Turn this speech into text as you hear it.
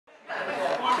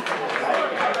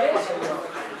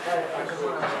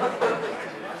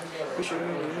Oh,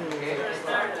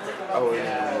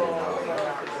 yeah.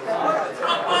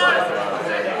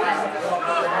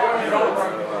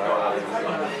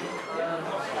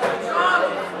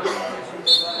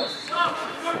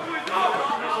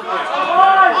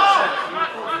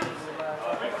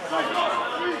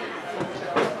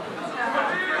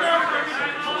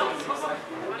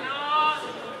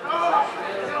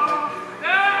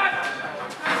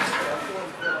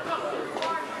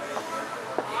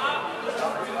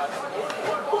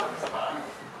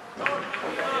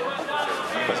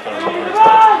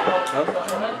 Huh?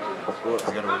 What?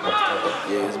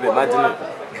 Yeah, it's a bit mad, isn't it?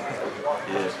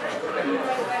 Yeah.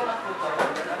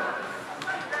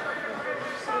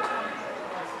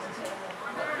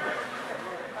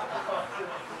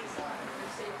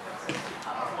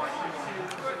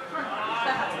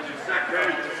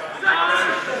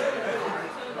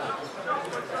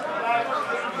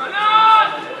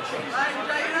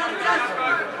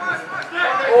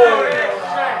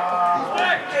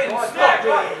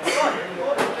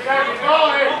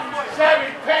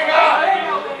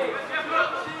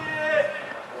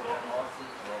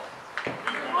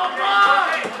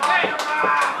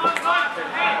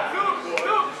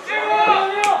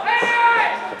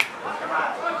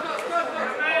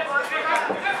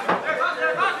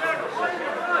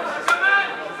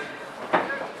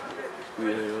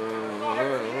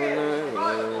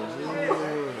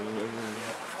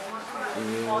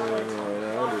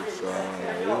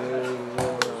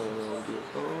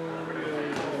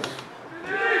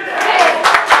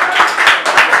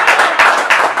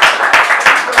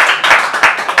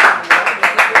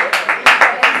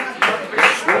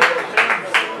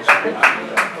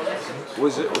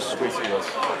 Was it? Was sweet it was.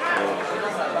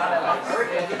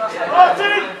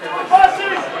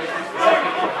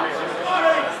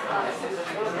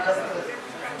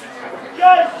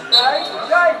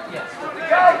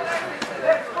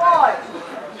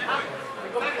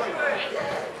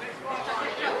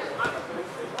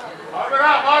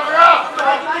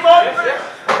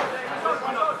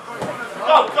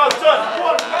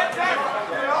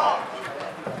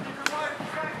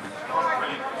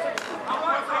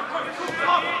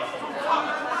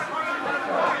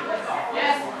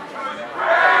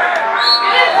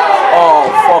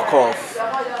 Fuck off.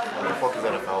 What the fuck is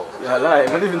that a foul? Yeah, I lie. I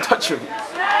didn't even touch him.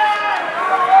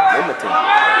 Limiting.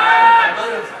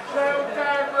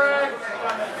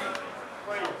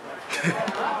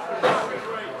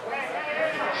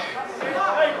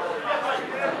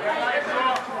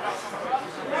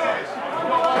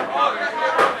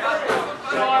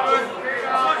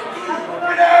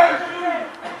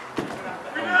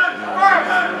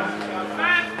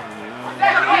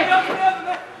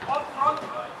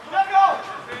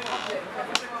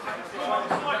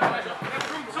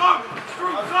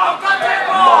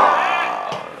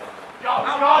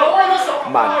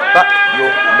 Man, back your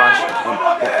mash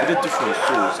with the different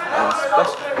sauce and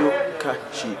splash your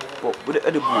catchy, but with the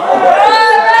edible. Okay,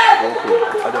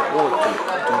 I don't want to do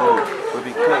it, but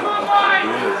be clean.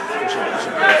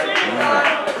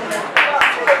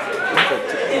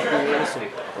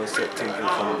 Or set thinking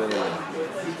from the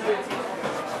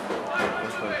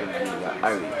what's my going to be like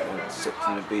Ari and set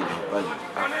in the Bede valley.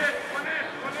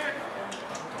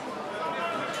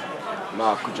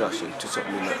 Nah, I could just say to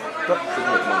something like that. Could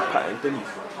make my pattern, then you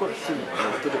got to see it.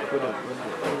 Did it,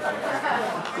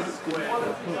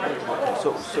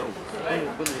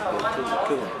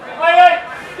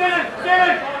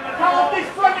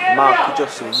 Man, I could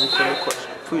just say, you can look at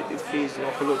pretty face and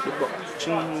off a lot of the box.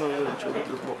 Ching, man,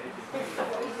 the box.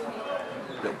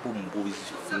 Like, boom, boys,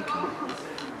 thinking.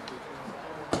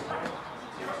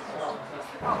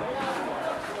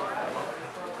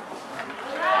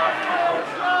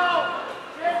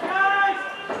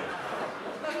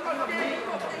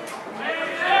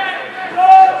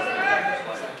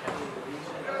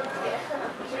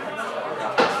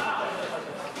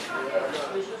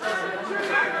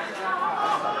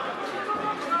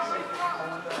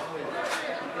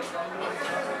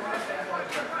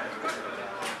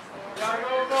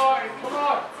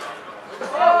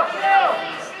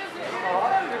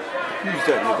 Who's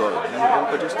that nigga? I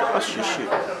just asked you shit.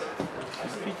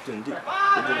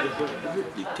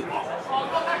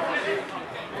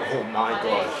 Oh my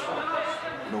gosh.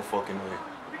 No fucking way.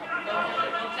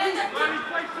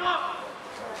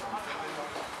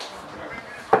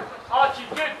 Archie,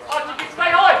 good. Archie, good.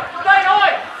 Stay high. Stay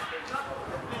high.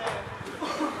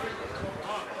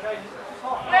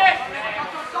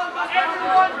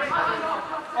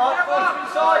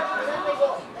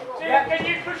 Yeah, can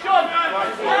you push on?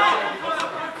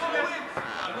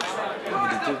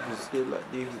 The difference here like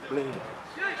David playing.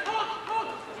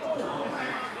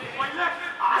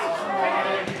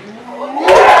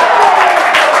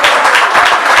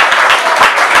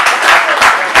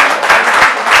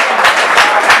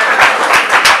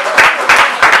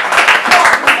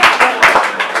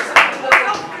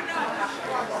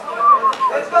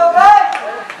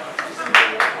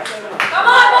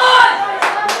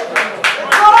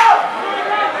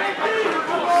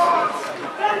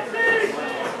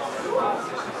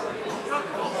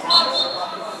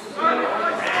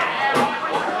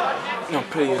 I'm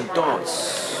playing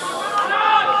darts.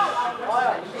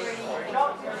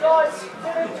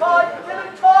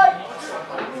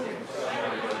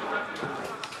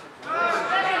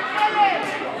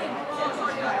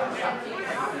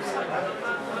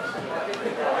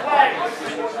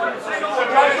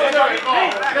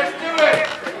 Let's do it!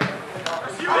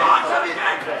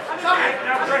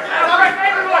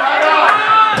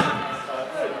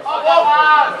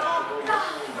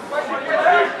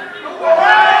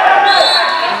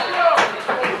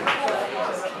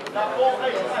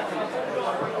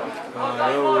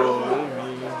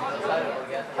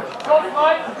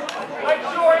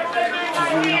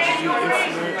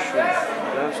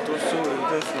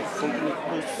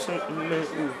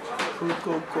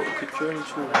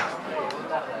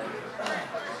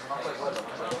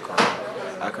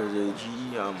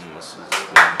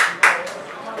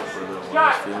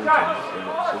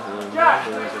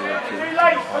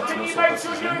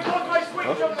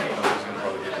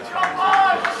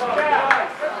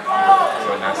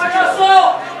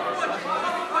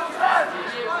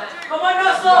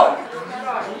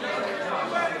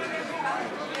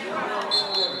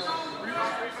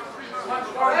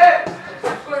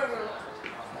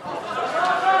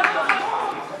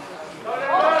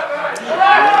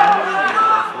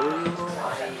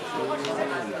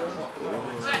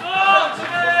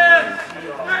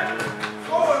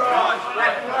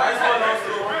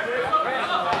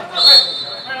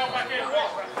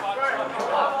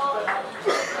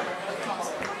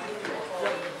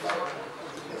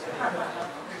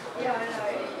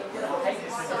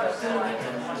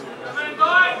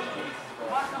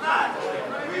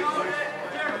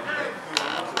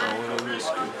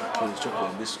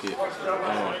 Chocolate biscuit.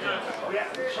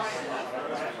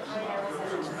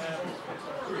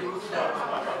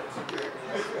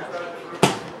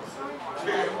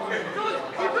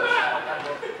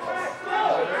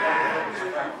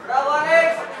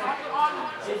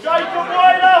 Jacob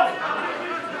Weiler!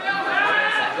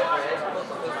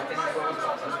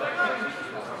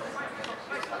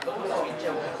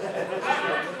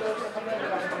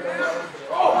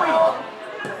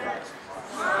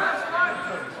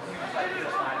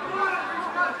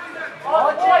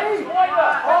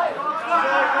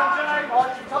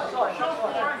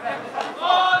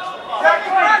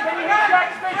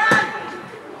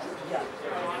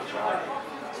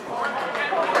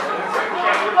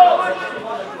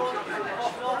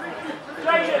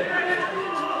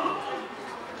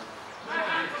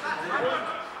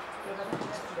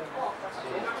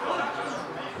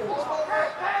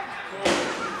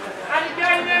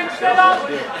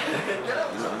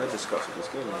 Discussing this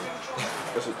game.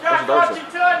 That's what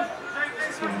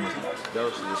that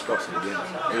was discussing the game.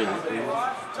 Really?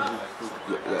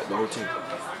 Yeah, the whole team.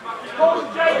 I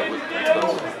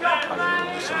don't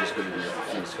know, something's going to be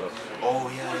discussed.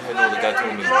 Oh, yeah, no, the guy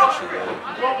told me that shit.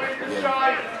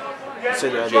 Yeah. Say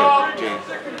that Jay.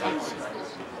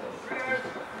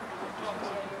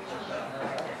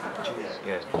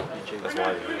 Yeah, that's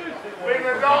why.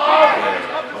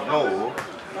 Yeah. No.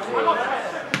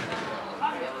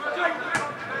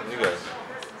 You guys.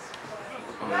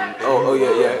 Oh,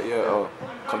 yeah. Oh,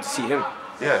 come to see him.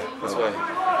 Yeah, that's why.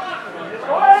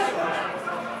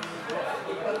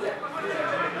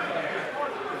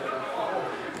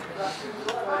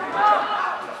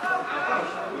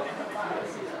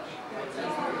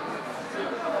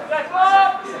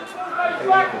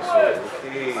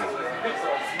 Hey.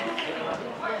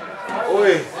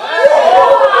 Oi.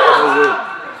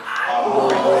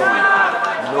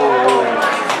 No way.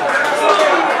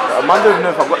 I don't know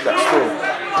if I got that score.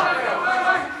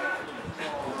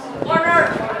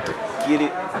 Get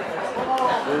it?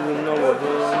 No.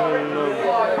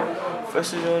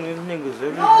 Fessage on these niggas,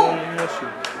 everybody knows you.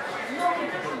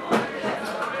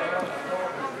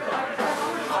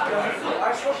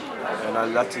 And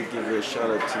I'd like to give a shout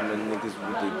out to the niggas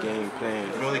with the game plan.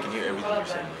 You know they can hear everything you're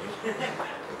saying, right?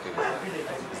 Okay.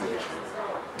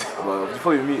 Well,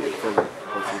 before you meet it, probably.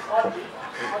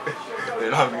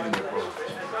 They're not reading it, bro.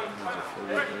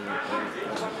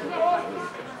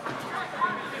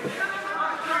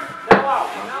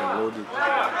 Loaded.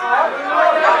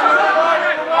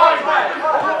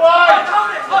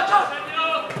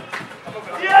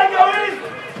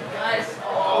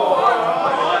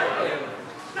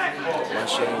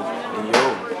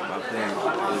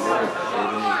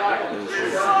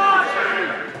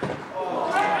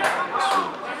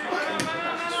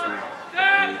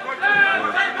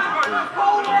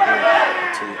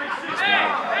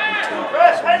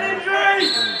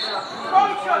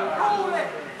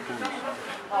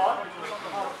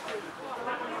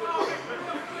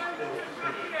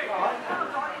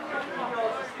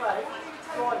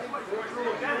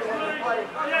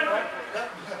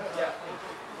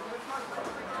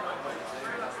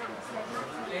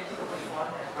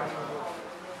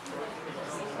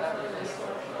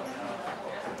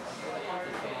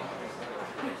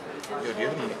 the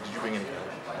other one, did you bring in?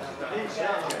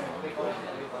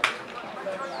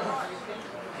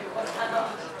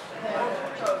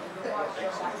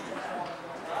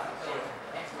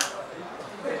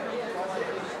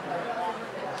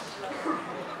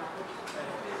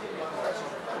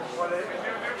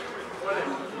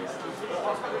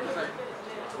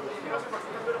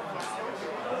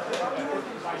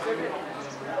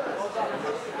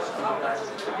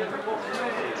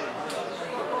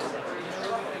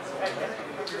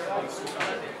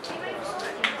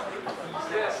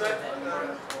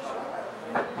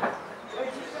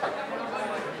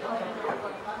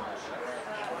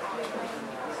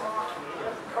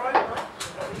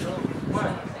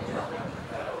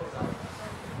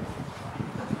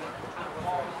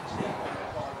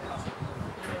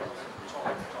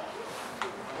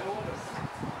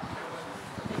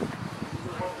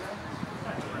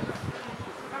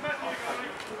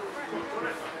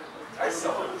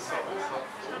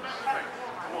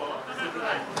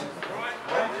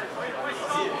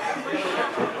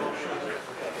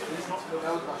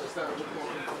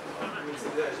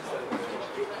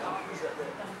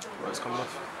 It's coming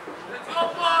off.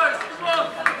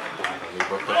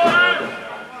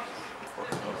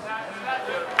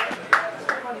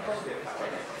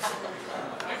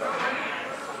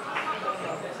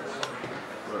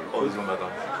 Oh, he's going back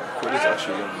on. Cool, it's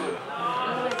actually going to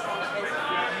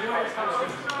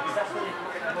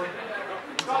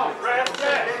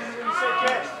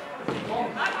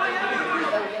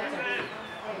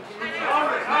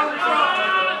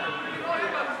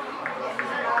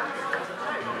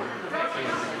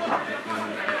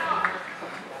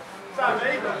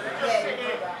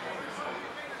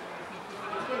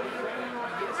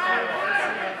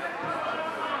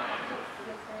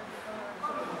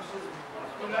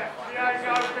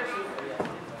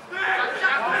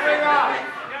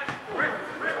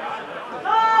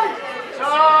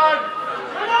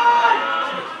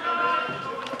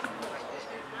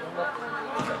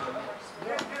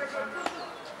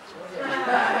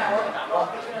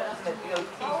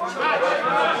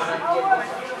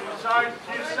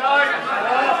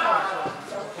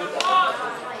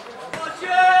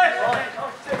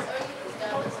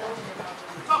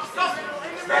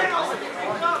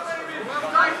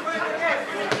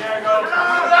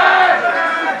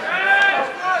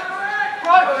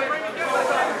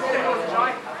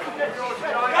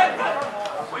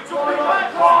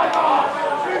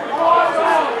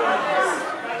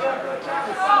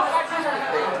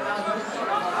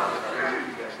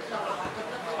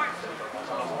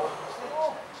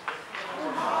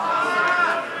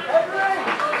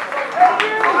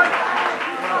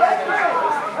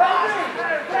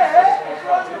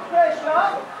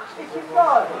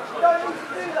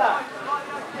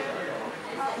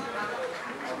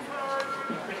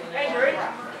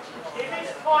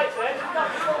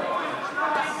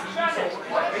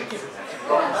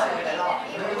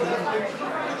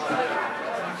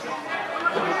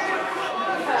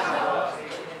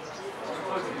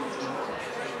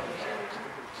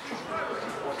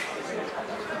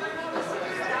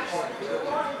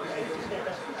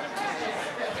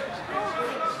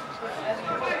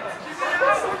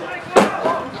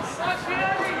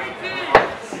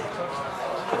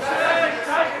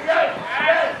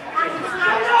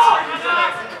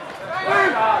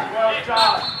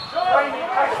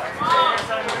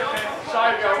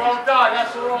Well done,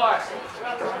 that's all right.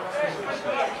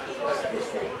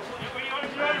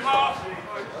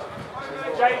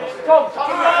 James, Tom,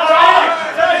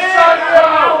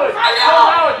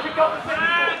 Howard, pick up the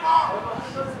second ball.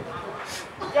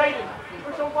 Jaden,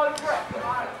 push on by the breath.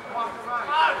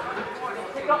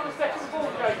 Pick up the second ball,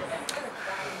 Jaden.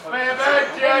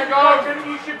 Diego,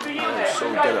 you should be in there. so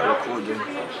good at recording.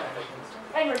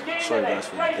 Henry, get in Sorry there. guys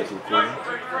for the good recording.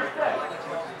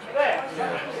 There.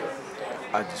 Yeah.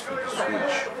 I just feel the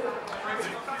switch.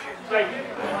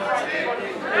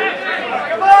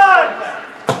 Come on!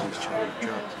 He's trying to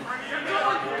jump.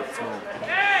 The flow.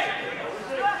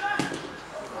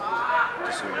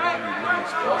 Just a 1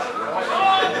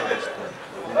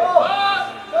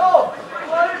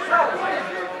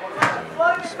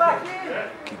 minute spot.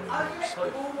 Keep me respect.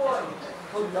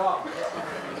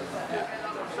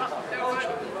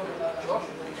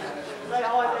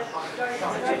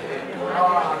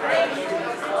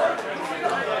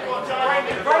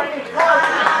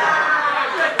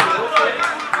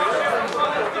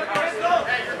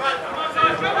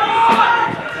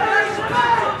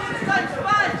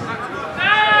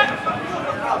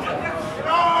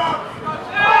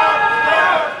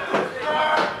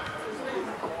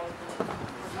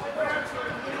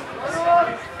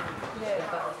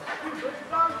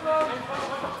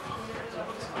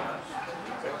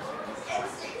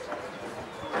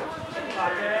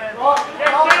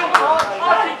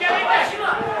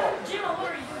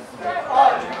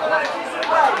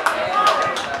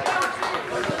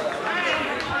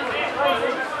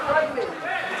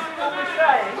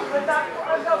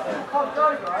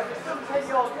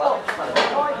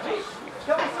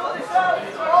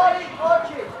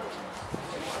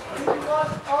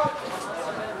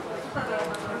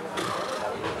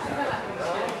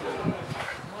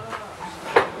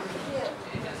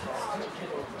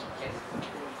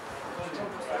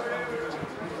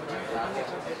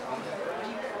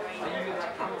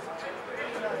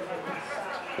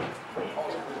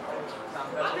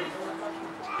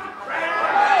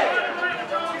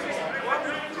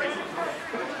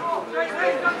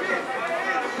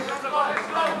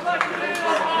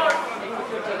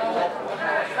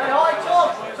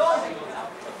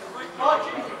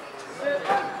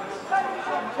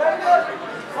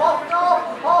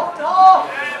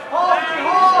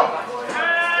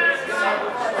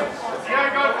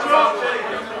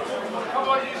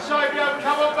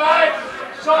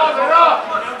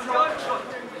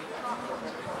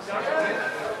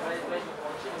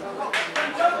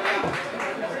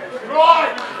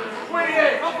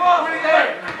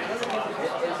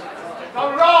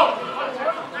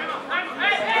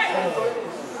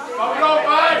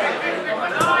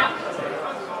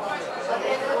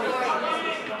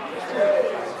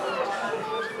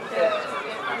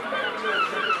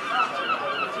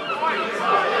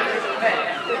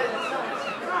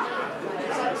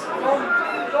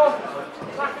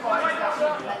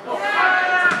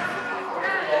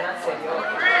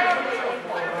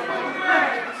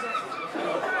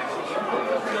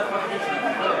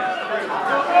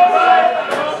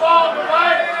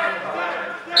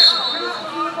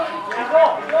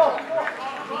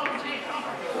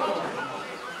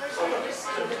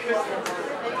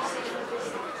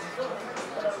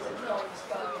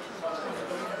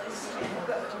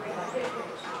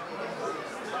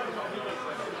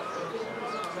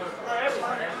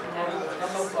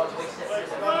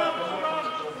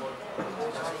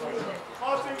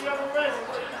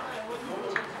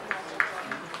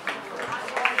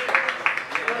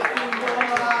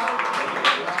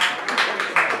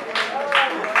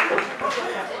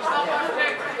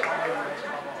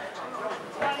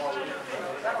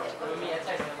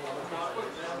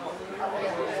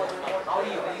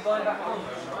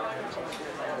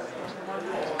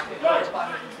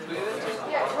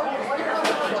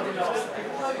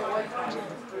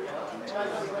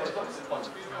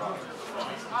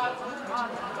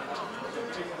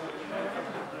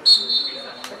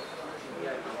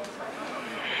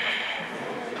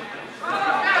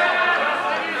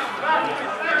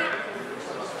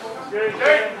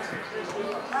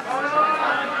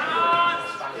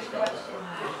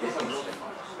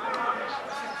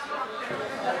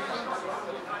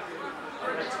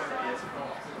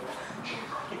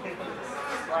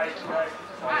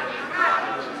 Right.